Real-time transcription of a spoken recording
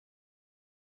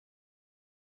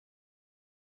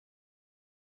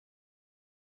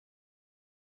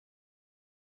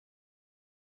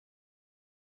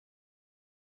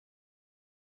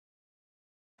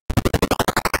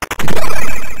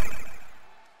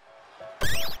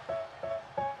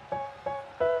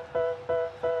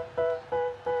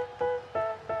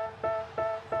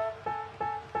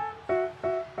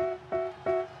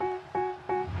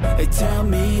They tell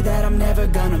me that I'm never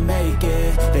gonna make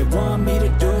it. They want me to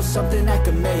do something that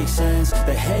could make sense.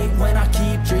 They hate when I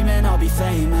keep dreaming I'll be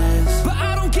famous, but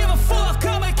I don't give a fuck,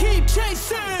 I'ma keep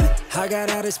chasing. I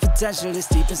got all this potential that's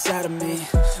deep inside of me,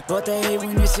 but they hate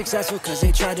when you're successful cause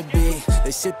they try to be.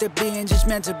 They sit there being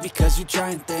judgmental because you're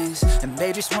trying things, and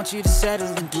they just want you to settle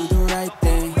and do the right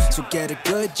thing. So get a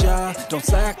good job, don't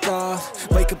slack off.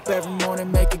 Wake up every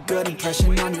morning, make a good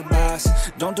impression on your boss.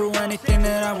 Don't do anything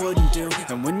that I wouldn't do,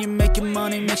 and when you're making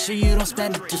money, make sure you don't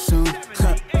spend it too soon.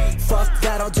 Fuck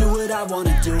that, I'll do what I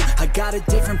wanna do. I got a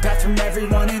different path from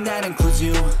everyone, and that includes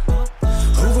you.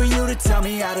 Who are you to tell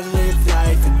me how to live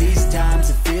life? In these times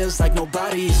it feels like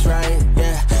nobody's right,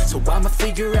 yeah. So I'ma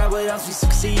figure out what else we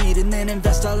succeed, and then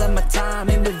invest all of my time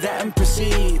into that and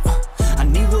proceed. I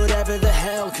need whatever the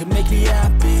hell could make me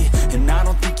happy, and I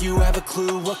don't think you have a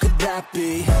clue what could that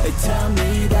be. They tell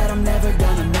me that I'm never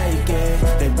gonna make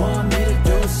it. They want me to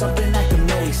do something that could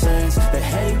make sense. They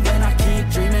hate when I keep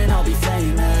dreaming I'll be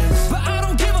famous, but I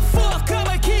don't give a fuck,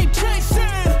 I'ma keep chasing.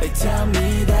 They tell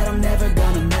me that I'm never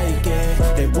gonna make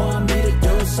it. They want me to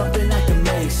do something that can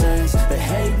make sense. They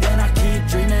hate when I keep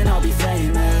dreaming I'll be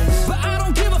famous, but I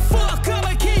don't give a fuck,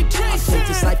 I'ma keep chasing. I think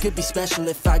this life could be special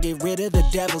if I get rid of the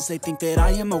devils. They think that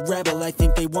I am a rebel, I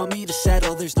think they want me to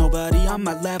settle. There's nobody on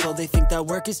my level. They think that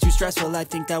work is too stressful, I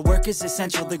think that work is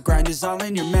essential. The grind is all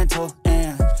in your mental,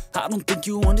 and I don't think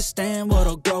you understand what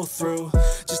I'll go through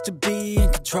just to be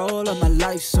in control of my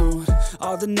life soon.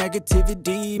 All the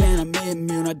negativity, man, I'm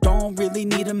immune. I don't really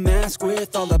need a mask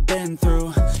with all I've been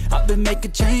through. I've been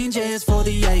making changes for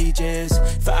the ages.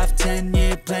 5-10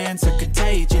 year plans are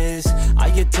contagious. I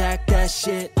attack that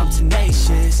shit, I'm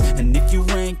tenacious. And if you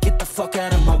ain't, get the fuck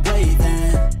out of my way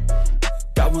then.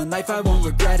 Got one life, I won't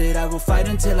regret it. I will fight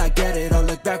until I get it. I'll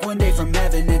look back one day from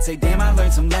heaven and say, damn, I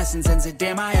learned some lessons. And say,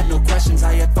 damn, I have no questions.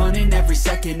 I had fun in every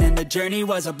second, and the journey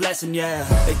was a blessing, yeah.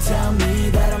 They tell me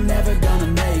that I'm never gonna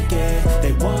make it.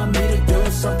 They want me to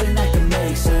do something that can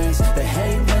make sense. They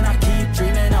hate when I keep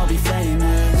dreaming I'll be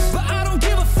famous, but I don't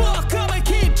give a fuck, I'ma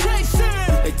keep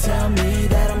chasing. They tell me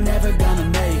that I'm never gonna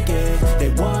make it. They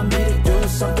want me to do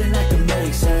something that can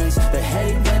make sense. They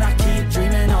hate when I keep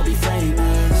dreaming I'll be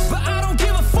famous, but I don't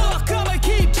give a fuck, I'ma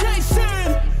keep chasing.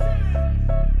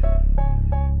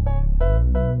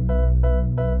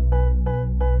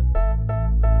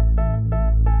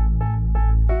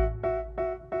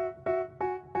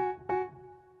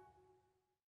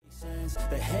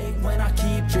 They hate when I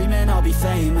keep dreaming I'll be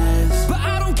famous, but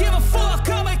I don't give a fuck,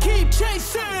 I'ma keep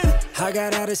chasing. I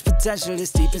got all this potential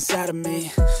that's deep inside of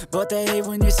me, but they hate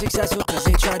when you're successful cause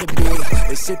they try to be.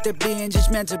 They sit there being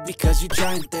judgmental because you're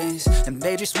trying things, and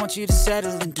they just want you to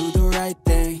settle and do the right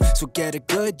thing. So get a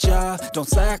good job, don't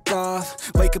slack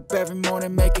off. Wake up every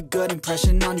morning, make a good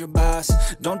impression on your boss.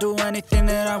 Don't do anything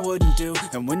that I wouldn't do,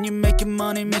 and when you're making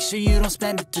money, make sure you don't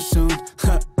spend it too soon.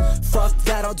 Fuck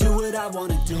that, I'll do what I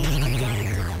wanna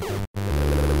do.